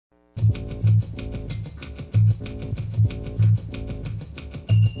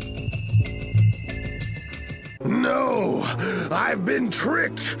I've been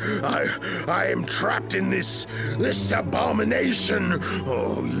tricked. I am trapped in this abomination.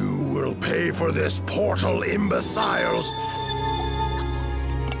 Oh, you will pay for this, portal imbeciles.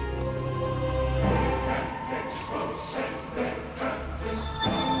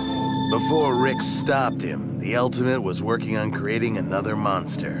 Before Rick stopped him, the Ultimate was working on creating another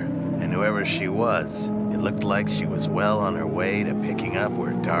monster. And whoever she was, it looked like she was well on her way to picking up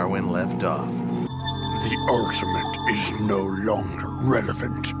where Darwin left off. The Ultimate is no longer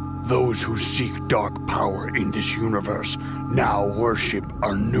relevant. Those who seek dark power in this universe now worship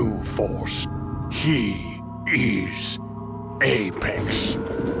a new force. He is Apex.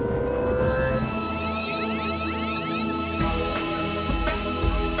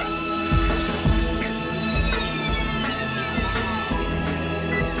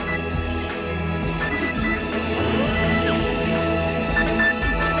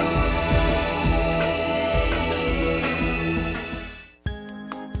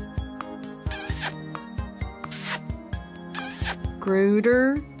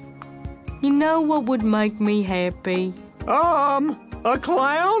 Gruder, you know what would make me happy? A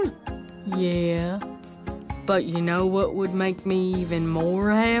clown? Yeah, but you know what would make me even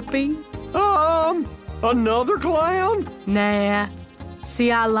more happy? Another clown? Nah.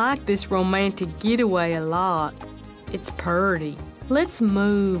 See, I like this romantic getaway a lot. It's pretty. Let's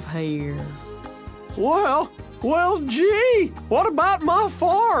move here. Well, gee, what about my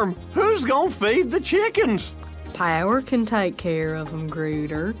farm? Who's gonna feed the chickens? Power can take care of them,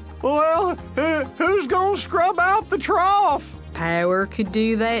 Gruder. Well, who's gonna scrub out the trough? Power could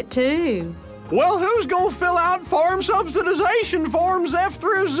do that too. Well, who's gonna fill out farm subsidization forms F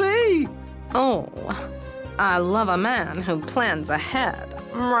through Z? Oh, I love a man who plans ahead.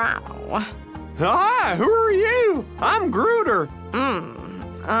 Meow. Hi, who are you? I'm Gruder.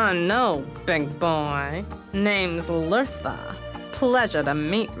 I know, big boy. Name's Lurtha. Pleasure to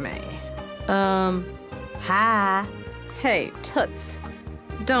meet me. Hi. Hey, Toots.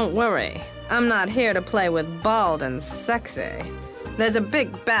 Don't worry. I'm not here to play with Bald and Sexy. There's a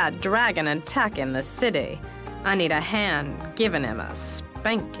big bad dragon attacking the city. I need a hand giving him a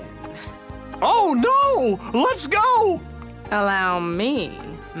spanking. Oh, no! Let's go! Allow me,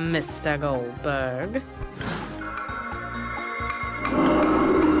 Mr. Goldberg.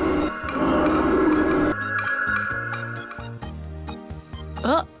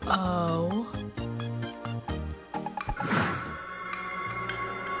 Uh-oh.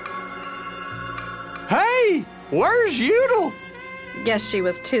 Hey, where's Udall? Guess she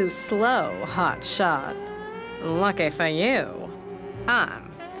was too slow, hot shot. Lucky for you,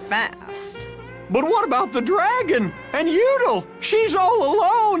 I'm fast. But what about the dragon and Udall? She's all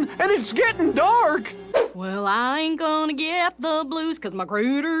alone and it's getting dark. Well, I ain't gonna get the blues, 'cause my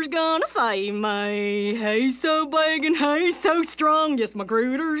Gruder's gonna save me. He's so big and he's so strong, yes, my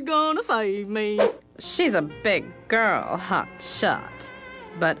Gruder's gonna save me. She's a big girl, hot shot,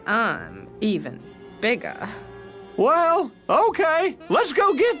 but I'm even bigger. Well, okay, let's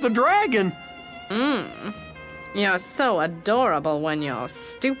go get the dragon. You're so adorable when you're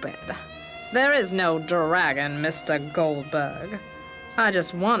stupid. There is no dragon, Mr. Goldberg. I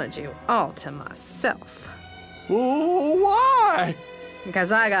just wanted you all to myself. Why?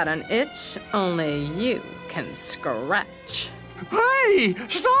 Because I got an itch only you can scratch. Hey,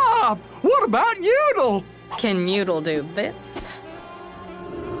 stop! What about Udall? Can Udall do this?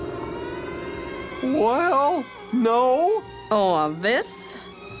 Well, no. Or this?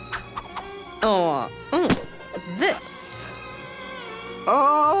 Or this?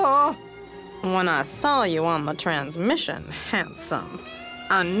 When I saw you on the transmission, handsome,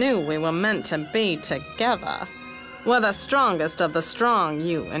 I knew we were meant to be together. We're the strongest of the strong,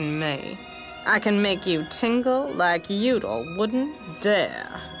 you and me. I can make you tingle like Udall wouldn't dare.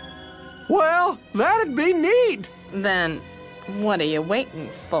 Well, that'd be neat. Then, what are you waiting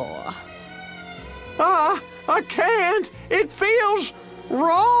for? I can't. It feels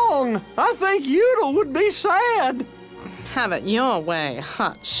wrong. I think Udall would be sad. Have it your way,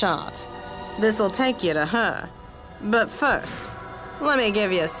 hot shot. This'll take you to her. But first, let me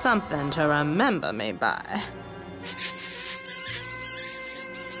give you something to remember me by.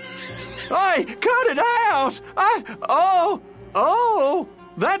 Hey, cut it out!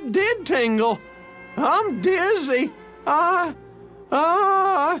 That did tingle. I'm dizzy. I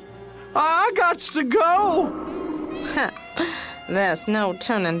gots to go. There's no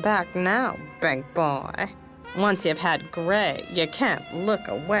turning back now, big boy. Once you've had Gray, you can't look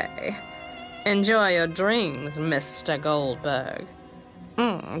away. Enjoy your dreams, Mr. Goldberg.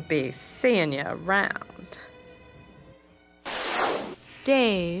 Be seeing you around.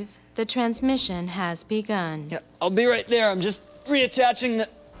 Dave, The transmission has begun. Yeah, I'll be right there. I'm just reattaching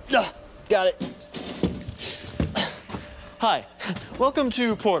the... got it. Hi, welcome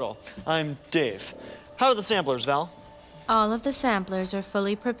to Portal. I'm Dave. How are the samplers, Val? All of the samplers are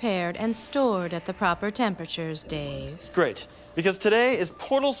fully prepared and stored at the proper temperatures, Dave. Great, because today is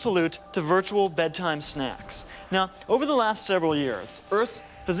Portal's salute to virtual bedtime snacks. Now, over the last several years, Earth's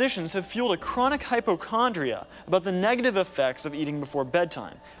physicians have fueled a chronic hypochondria about the negative effects of eating before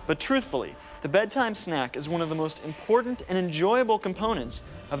bedtime. But truthfully, the bedtime snack is one of the most important and enjoyable components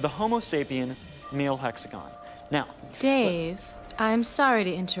of the Homo sapien meal hexagon. Now, Dave, I'm sorry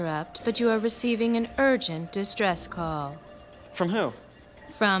to interrupt, but you are receiving an urgent distress call. From who?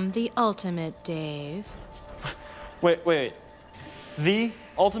 From the Ultimate, Dave. Wait. The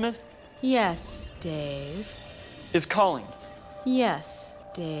Ultimate Yes, Dave. is calling. Yes,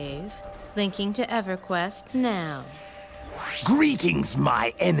 Dave. Linking to EverQuest now. Greetings,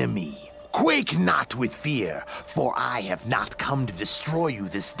 my enemy. Quake not with fear, for I have not come to destroy you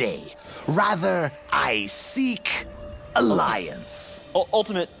this day. Rather, I seek alliance.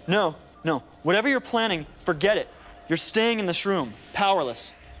 Ultimate, no. Whatever you're planning, forget it. You're staying in this room,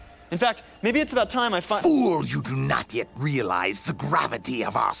 powerless. In fact, maybe it's about time I find... Fool, you do not yet realize the gravity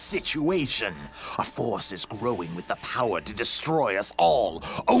of our situation. A force is growing with the power to destroy us all.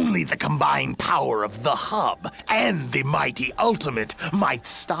 Only the combined power of the hub and the mighty Ultimate might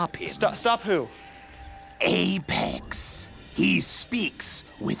stop him. Stop who? Apex. He speaks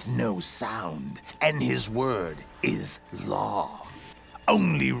with no sound, and his word is law.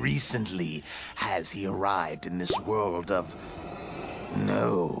 Only recently has he arrived in this world of...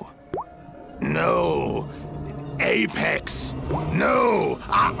 No, Apex, no,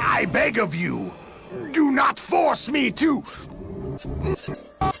 I beg of you, do not force me to...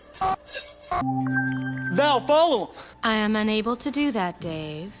 Val, follow him! I am unable to do that,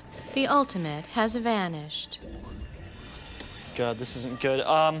 Dave. The Ultimate has vanished. God, this isn't good.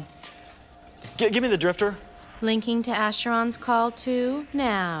 Give me the drifter. Linking to Asheron's call to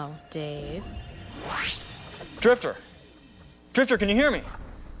now, Dave. Drifter, can you hear me?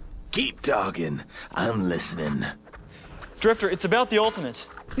 Keep talking, I'm listening. Drifter, it's about the Ultimate.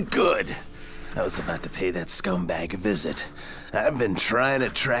 Good. I was about to pay that scumbag a visit. I've been trying to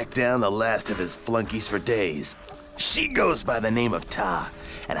track down the last of his flunkies for days. She goes by the name of Ta,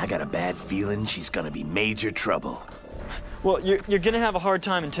 and I got a bad feeling she's gonna be major trouble. Well, you're gonna have a hard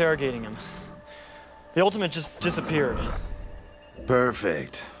time interrogating him. The Ultimate just disappeared.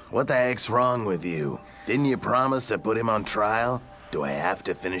 Perfect. What the heck's wrong with you? Didn't you promise to put him on trial? Do I have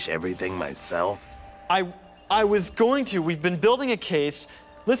to finish everything myself? I was going to. We've been building a case.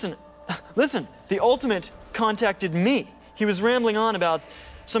 Listen, the Ultimate contacted me. He was rambling on about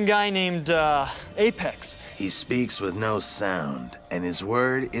some guy named, Apex. He speaks with no sound, and his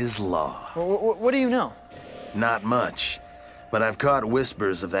word is law. What do you know? Not much, but I've caught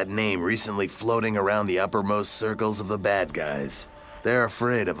whispers of that name recently floating around the uppermost circles of the bad guys. They're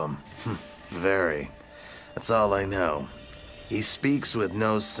afraid of him. Very. That's all I know. He speaks with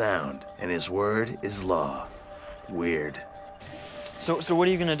no sound, and his word is law. Weird. So what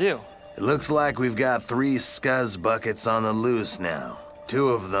are you gonna do? It looks like we've got 3 scuzz buckets on the loose now. 2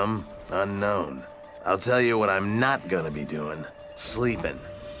 of them unknown. I'll tell you what I'm not gonna be doing. Sleeping.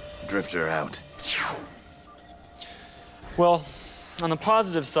 Drifter out. Well, on the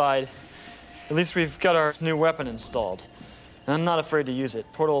positive side, at least we've got our new weapon installed. And I'm not afraid to use it.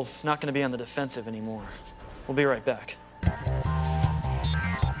 Portal's not gonna be on the defensive anymore. We'll be right back.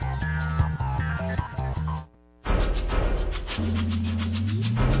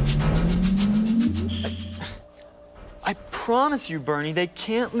 I promise you, Bernie, they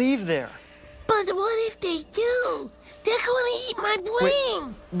can't leave there. But what if they do? They're gonna eat my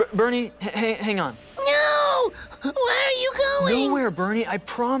brain! Bernie, hang on. No! Where are you going? Nowhere, Bernie, I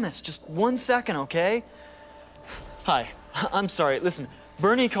promise. Just 1 second, okay? Hi, I'm sorry. Listen,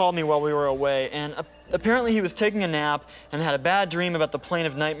 Bernie called me while we were away, and apparently he was taking a nap and had a bad dream about the plane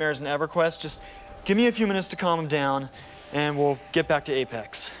of nightmares in EverQuest. Just give me a few minutes to calm him down, and we'll get back to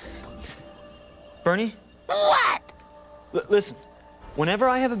Apex. Bernie? What? Listen, whenever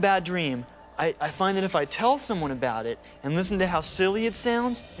I have a bad dream, I find that if I tell someone about it and listen to how silly it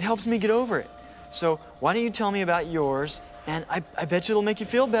sounds, it helps me get over it. So why don't you tell me about yours, and I bet you it'll make you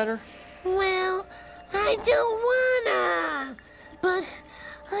feel better. Well, I don't wanna. But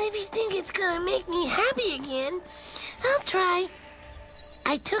if you think it's gonna make me happy again, I'll try.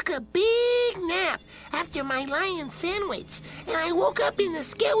 I took a big nap after my lion sandwich, and I woke up in the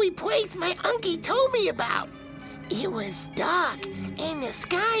scary place my uncle told me about. It was dark, And the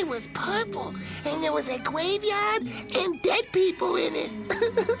sky was purple, and there was a graveyard and dead people in it.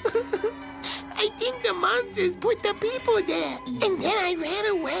 I think the monsters put the people there. And then I ran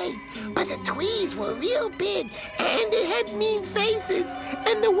away. But the trees were real big, and they had mean faces.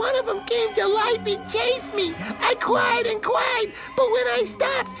 And the one of them came to life and chased me. I cried and cried, but when I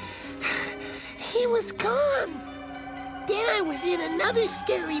stopped, he was gone. Then I was in another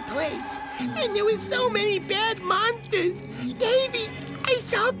scary place, and there was so many bad monsters. Davy, I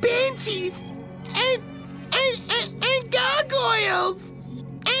saw banshees, and gargoyles,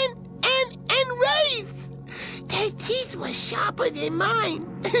 and wraiths. Their teeth were sharper than mine.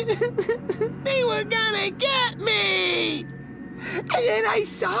 They were gonna get me. And then I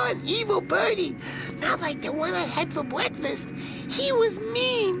saw an evil birdie, not like the one I had for breakfast. He was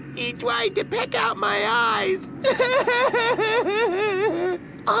mean. He tried to peck out my eyes.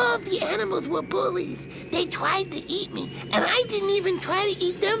 All of the animals were bullies. They tried to eat me, and I didn't even try to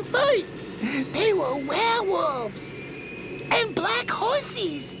eat them first. They were werewolves. And black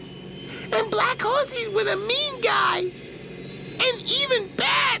horses. And black horses with a mean guy. And even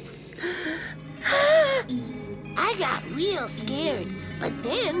bats. I got real scared, but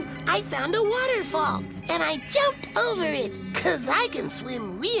then I found a waterfall, and I jumped over it, 'cause I can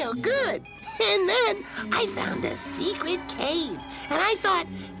swim real good. And then I found a secret cave, and I thought,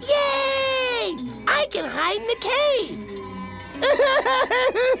 yay! I can hide in the cave.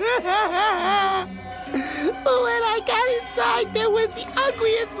 But when I got inside, there was the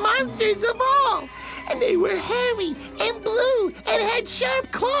ugliest monsters of all. And they were hairy and blue and had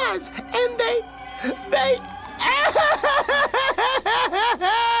sharp claws, and they...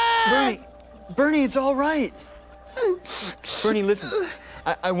 Bernie, it's all right. Bernie, listen.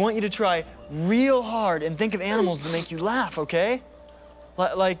 I want you to try real hard and think of animals that make you laugh, okay?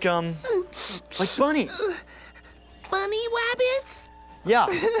 Like bunnies. Bunny rabbits? Yeah,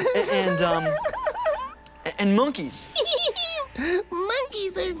 and monkeys.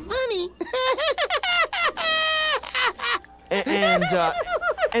 Monkeys are funny.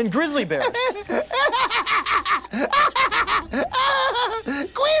 And grizzly bears.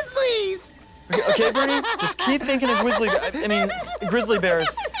 Grizzlies! Okay, Bernie, just keep thinking of grizzly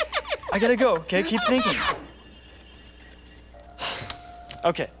bears. I gotta go, okay? Keep thinking.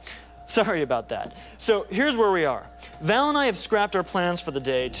 Okay, sorry about that. So here's where we are. Val and I have scrapped our plans for the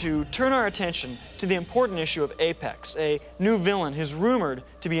day to turn our attention to the important issue of Apex, a new villain who's rumored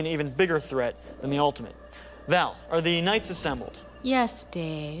to be an even bigger threat than the Ultimate. Val, are the Knights assembled? Yes,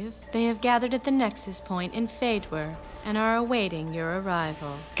 Dave. They have gathered at the Nexus Point in Fadewar and are awaiting your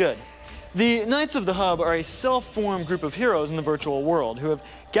arrival. Good. The Knights of the Hub are a self-formed group of heroes in the virtual world who have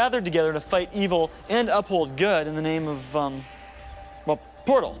gathered together to fight evil and uphold good in the name of,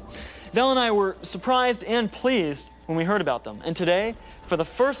 Portal. Val and I were surprised and pleased when we heard about them, and today, for the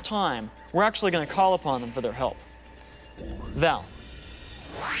first time, we're actually going to call upon them for their help. Val.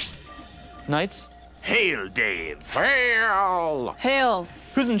 Knights? Hail, Dave. Hail! Hail!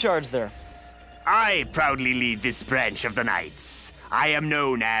 Who's in charge there? I proudly lead this branch of the Knights. I am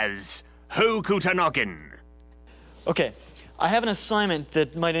known as Hokutanokin. Okay, I have an assignment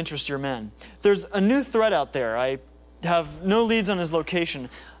that might interest your men. There's a new threat out there. I have no leads on his location.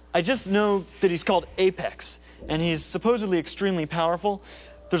 I just know that he's called Apex, and he's supposedly extremely powerful.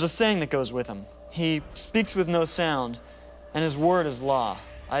 There's a saying that goes with him. He speaks with no sound, and his word is law.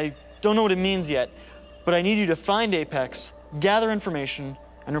 I don't know what it means yet, but I need you to find Apex, gather information,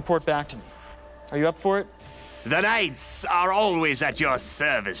 and report back to me. Are you up for it? The Knights are always at your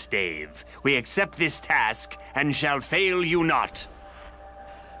service, Dave. We accept this task and shall fail you not.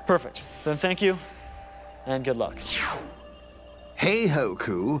 Perfect. Then thank you, and good luck. Hey,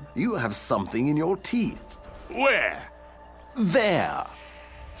 Hoku, you have something in your teeth. Where? There.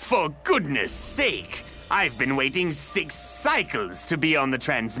 For goodness sake! I've been waiting 6 cycles to be on the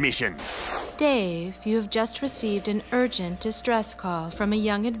transmission. Dave, you have just received an urgent distress call from a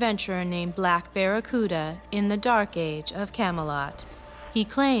young adventurer named Black Barracuda in the Dark Age of Camelot. He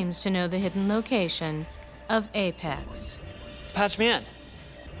claims to know the hidden location of Apex. Patch me in.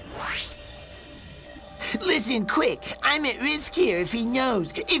 Listen, quick. I'm at risk here if he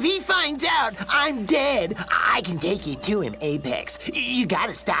knows. If he finds out I'm dead, I can take you to him, Apex. You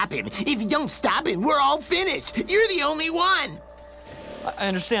gotta stop him. If you don't stop him, we're all finished. You're the only one. I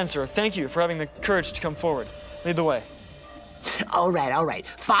understand, sir. Thank you for having the courage to come forward. Lead the way. All right.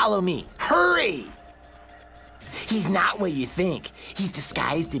 Follow me. Hurry! He's not what you think. He's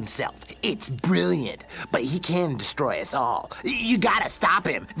disguised himself. It's brilliant, but he can destroy us all. You gotta stop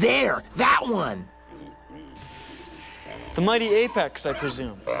him. There, that one. The mighty Apex, I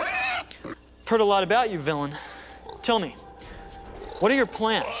presume. Heard a lot about you, villain. Tell me, What are your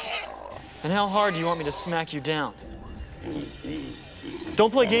plans? And how hard do you want me to smack you down?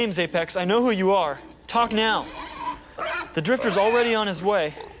 Don't play games, Apex. I know who you are. Talk now. The Drifter's already on his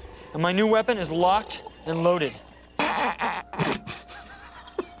way, and my new weapon is locked and loaded.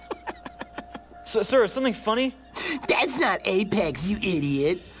 Sir, is something funny? That's not Apex, you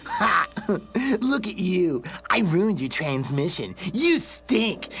idiot. Ha! Look at you. I ruined your transmission. You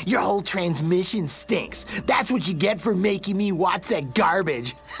stink. Your whole transmission stinks. That's what you get for making me watch that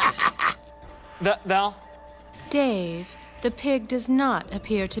garbage. Val? Dave, the pig does not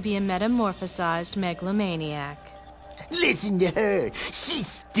appear to be a metamorphosized megalomaniac. Listen to her. She's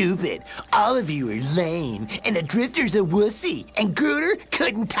stupid. All of you are lame. And the Drifter's a wussy. And Gruder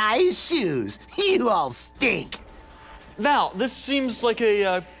couldn't tie his shoes. You all stink. Val, this seems like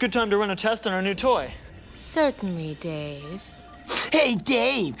a good time to run a test on our new toy. Certainly, Dave. Hey,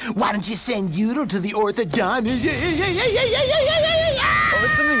 Dave, why don't you send Udall to the orthodontist? Oh,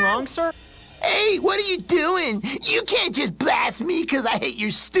 is something wrong, sir? Hey, what are you doing? You can't just blast me because I hate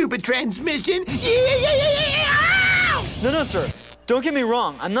your stupid transmission. No, sir. Don't get me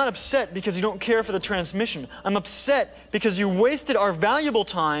wrong. I'm not upset because you don't care for the transmission. I'm upset because you wasted our valuable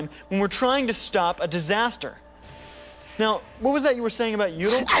time when we're trying to stop a disaster. Now, what was that you were saying about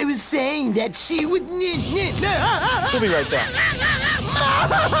Udall? I was saying that she would... We'll be right back.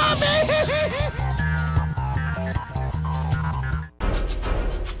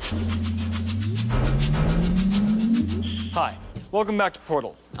 Hi, welcome back to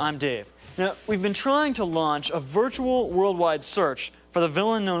Portal. I'm Dave. Now, we've been trying to launch a virtual worldwide search for the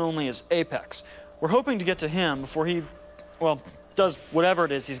villain known only as Apex. We're hoping to get to him before he, well, does whatever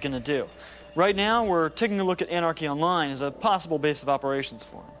it is he's gonna do. Right now, we're taking a look at Anarchy Online as a possible base of operations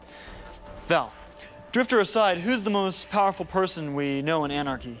for him. Val, Drifter aside, who's the most powerful person we know in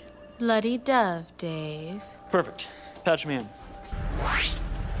Anarchy? Bloody Dove, Dave. Perfect. Patch me in.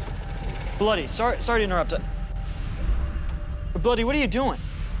 Bloody, sorry to interrupt. Bloody, what are you doing?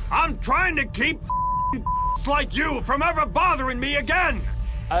 I'm trying to keep like you from ever bothering me again.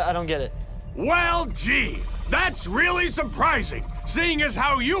 I don't get it. Well, gee, that's really surprising, seeing as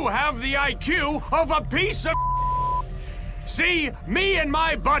how you have the IQ of a piece of See, me and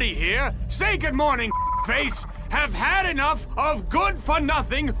my buddy here, say good morning, face, have had enough of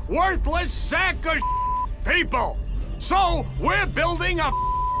good-for-nothing, worthless sack of people. So, we're building a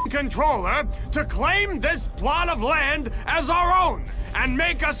controller to claim this plot of land as our own and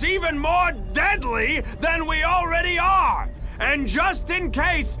make us even more deadly than we already are. And just in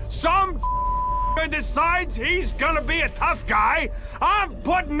case some decides he's gonna be a tough guy, I'm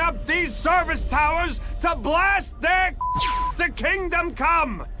putting up these service towers to blast their to kingdom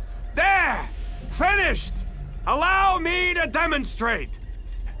come. There, finished. Allow me to demonstrate.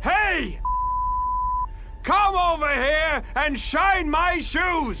 Hey, come over here and shine my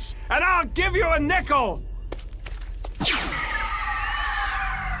shoes, and I'll give you a nickel.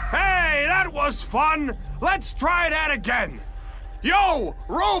 Hey, that was fun. Let's try that again. Yo,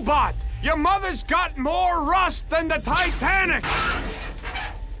 robot, your mother's got more rust than the Titanic.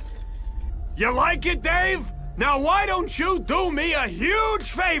 You like it, Dave? Now why don't you do me a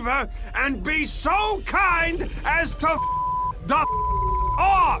huge favor and be so kind as to the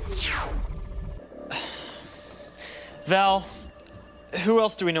off? Val, who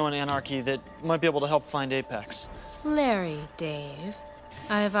else do we know in Anarchy that might be able to help find Apex? Larry, Dave.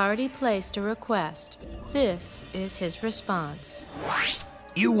 I have already placed a request. This is his response.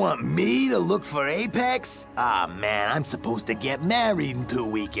 You want me to look for Apex? Ah, man, I'm supposed to get married in 2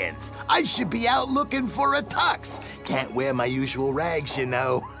 weekends. I should be out looking for a tux. Can't wear my usual rags, you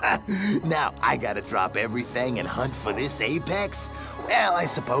know. Now, I gotta drop everything and hunt for this Apex? Well, I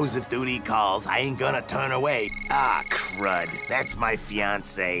suppose if duty calls, I ain't gonna turn away. Ah, crud. That's my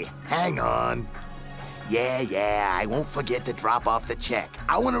fiancé. Hang on. Yeah, I won't forget to drop off the check.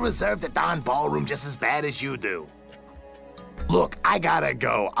 I want to reserve the Don Ballroom just as bad as you do. Look, I gotta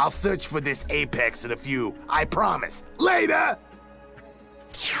go. I'll search for this Apex in a few. I promise. Later!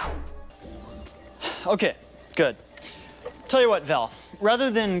 Okay, good. Tell you what, Val. Rather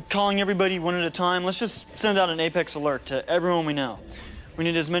than calling everybody one at a time, let's just send out an Apex alert to everyone we know. We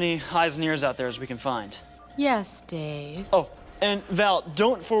need as many eyes and ears out there as we can find. Yes, Dave. Oh, and Val,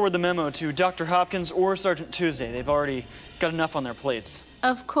 don't forward the memo to Dr. Hopkins or Sergeant Tuesday. They've already got enough on their plates.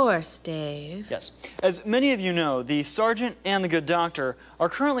 Of course, Dave. Yes. As many of you know, the Sergeant and the Good Doctor are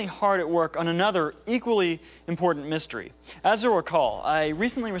currently hard at work on another equally important mystery. As you'll recall, I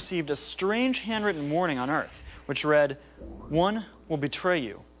recently received a strange handwritten warning on Earth, which read, "One will betray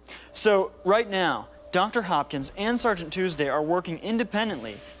you." So, right now, Dr. Hopkins and Sergeant Tuesday are working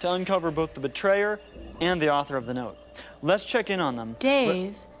independently to uncover both the betrayer and the author of the note. Let's check in on them.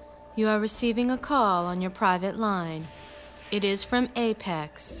 Dave, you are receiving a call on your private line. It is from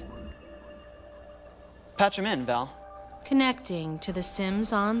Apex. Patch him in, Val. Connecting to the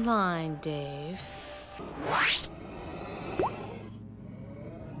Sims Online, Dave.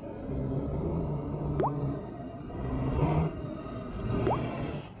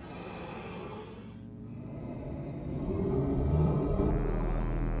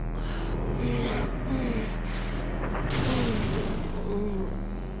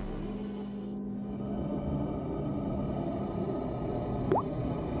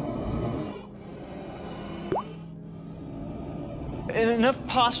 Enough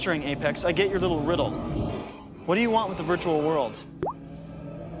posturing, Apex. I get your little riddle. What do you want with the virtual world?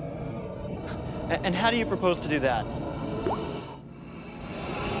 And how do you propose to do that?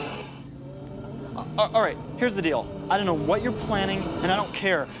 All right, here's the deal. I don't know what you're planning, and I don't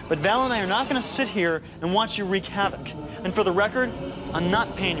care, but Val and I are not going to sit here and watch you wreak havoc. And for the record, I'm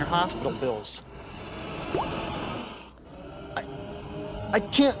not paying your hospital bills. I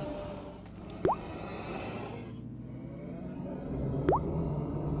can't...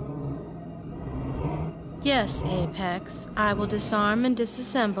 Yes, Apex. I will disarm and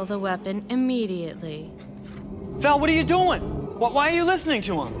disassemble the weapon immediately. Val, what are you doing? Why are you listening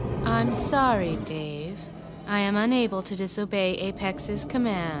to him? I'm sorry, Dave. I am unable to disobey Apex's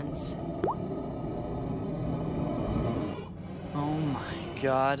commands. Oh my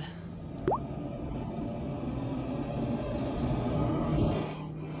God.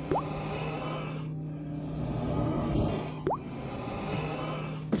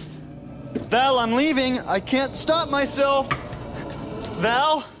 Val, I'm leaving. I can't stop myself.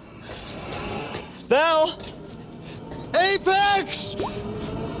 Val? Val? Apex!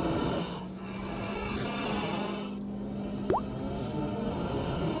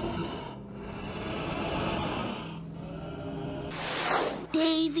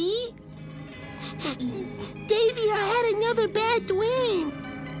 Davy? Davy, I had another bad dream.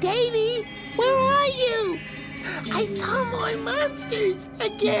 Davy, where are you? I saw more monsters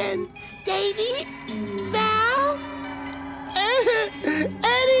again. Davy? Val?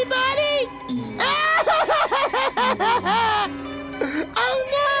 Anybody?